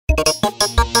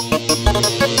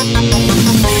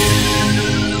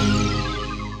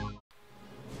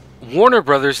Warner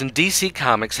Brothers and DC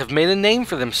Comics have made a name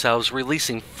for themselves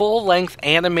releasing full-length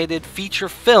animated feature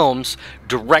films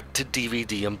direct to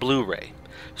DVD and Blu-ray.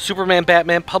 Superman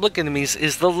Batman Public Enemies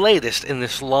is the latest in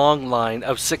this long line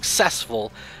of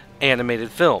successful animated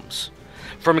films.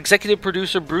 From executive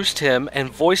producer Bruce Timm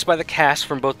and voiced by the cast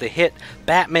from both the hit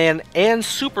Batman and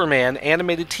Superman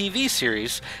animated TV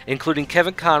series, including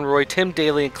Kevin Conroy, Tim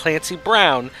Daly, and Clancy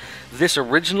Brown, this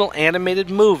original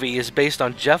animated movie is based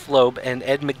on Jeff Loeb and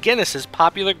Ed McGuinness's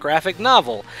popular graphic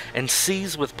novel and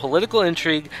seized with political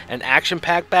intrigue and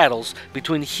action-packed battles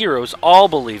between heroes all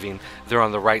believing they're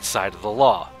on the right side of the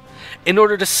law. In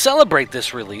order to celebrate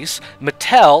this release,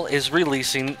 Mattel is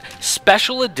releasing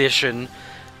special edition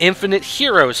Infinite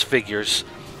Heroes figures,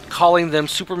 calling them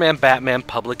Superman Batman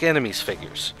Public Enemies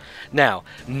figures. Now,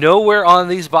 nowhere on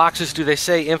these boxes do they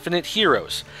say Infinite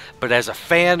Heroes, but as a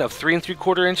fan of 3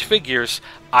 3/4 inch figures,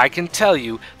 I can tell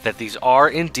you that these are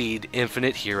indeed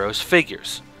Infinite Heroes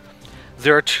figures.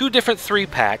 There are 2 different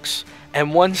 3-packs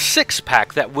and 1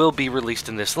 6-pack that will be released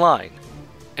in this line.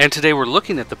 And today we're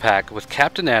looking at the pack with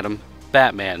Captain Atom,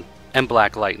 Batman, and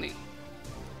Black Lightning.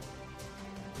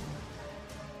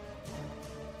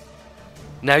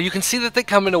 Now you can see that they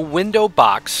come in a window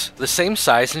box, the same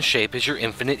size and shape as your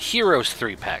Infinite Heroes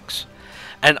 3-packs.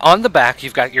 And on the back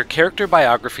you've got your character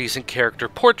biographies and character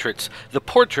portraits. The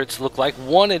portraits look like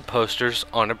wanted posters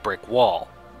on a brick wall.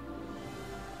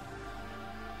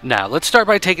 Now let's start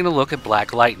by taking a look at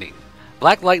Black Lightning.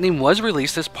 Black Lightning was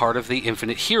released as part of the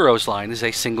Infinite Heroes line as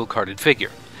a single-carded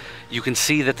figure. You can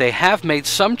see that they have made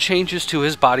some changes to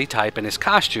his body type and his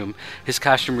costume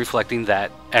reflecting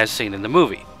that as seen in the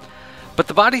movie. But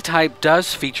the body type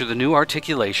does feature the new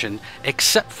articulation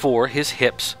except for his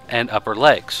hips and upper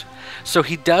legs. So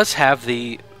he does have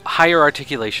the higher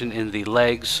articulation in the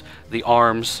legs, the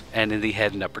arms, and in the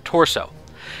head and upper torso.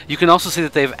 You can also see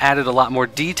that they've added a lot more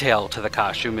detail to the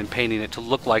costume in painting it to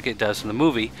look like it does in the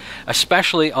movie,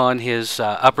 especially on his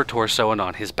upper torso and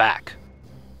on his back.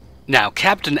 Now,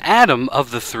 Captain Atom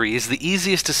of the 3 is the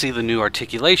easiest to see the new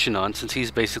articulation on since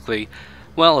he's basically,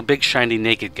 well, a big shiny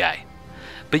naked guy.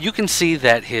 But you can see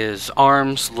that his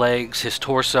arms, legs, his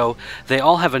torso, they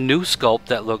all have a new sculpt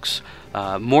that looks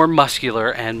more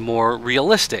muscular and more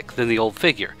realistic than the old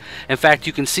figure. In fact,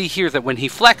 you can see here that when he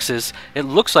flexes, it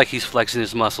looks like he's flexing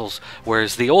his muscles,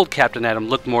 whereas the old Captain Atom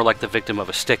looked more like the victim of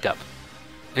a stick-up.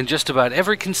 In just about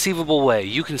every conceivable way,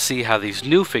 you can see how these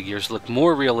new figures look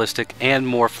more realistic and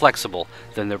more flexible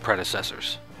than their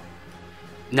predecessors.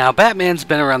 Now, Batman's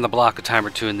been around the block a time or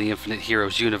two in the Infinite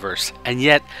Heroes universe, and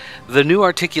yet the new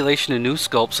articulation and new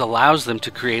sculpts allows them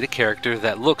to create a character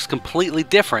that looks completely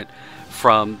different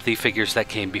from the figures that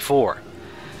came before.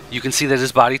 You can see that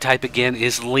his body type again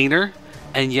is leaner,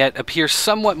 and yet appears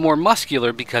somewhat more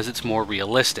muscular because it's more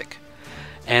realistic.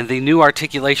 And the new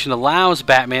articulation allows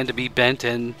Batman to be bent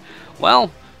in,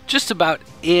 well, just about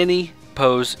any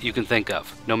pose you can think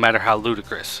of, no matter how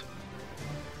ludicrous.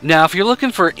 Now, if you're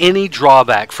looking for any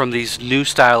drawback from these new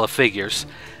style of figures,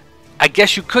 I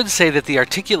guess you could say that the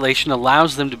articulation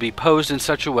allows them to be posed in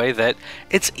such a way that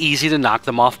it's easy to knock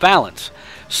them off balance.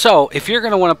 So, if you're going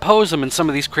to want to pose them in some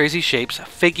of these crazy shapes,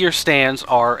 figure stands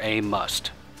are a must.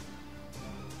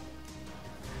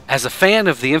 As a fan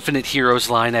of the Infinite Heroes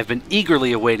line, I've been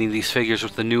eagerly awaiting these figures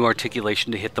with the new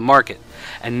articulation to hit the market.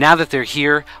 And now that they're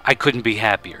here, I couldn't be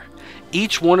happier.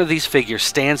 Each one of these figures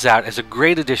stands out as a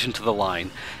great addition to the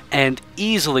line and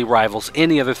easily rivals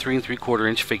any other 3 3/4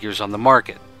 inch figures on the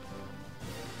market.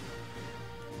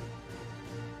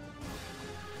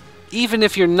 Even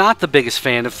if you're not the biggest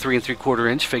fan of 3 3/4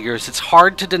 inch figures, it's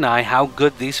hard to deny how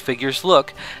good these figures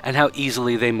look and how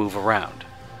easily they move around.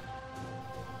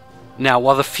 Now,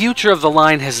 while the future of the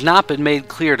line has not been made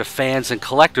clear to fans and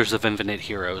collectors of Infinite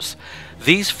Heroes,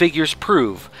 these figures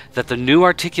prove that the new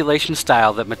articulation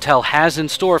style that Mattel has in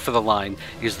store for the line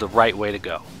is the right way to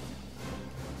go.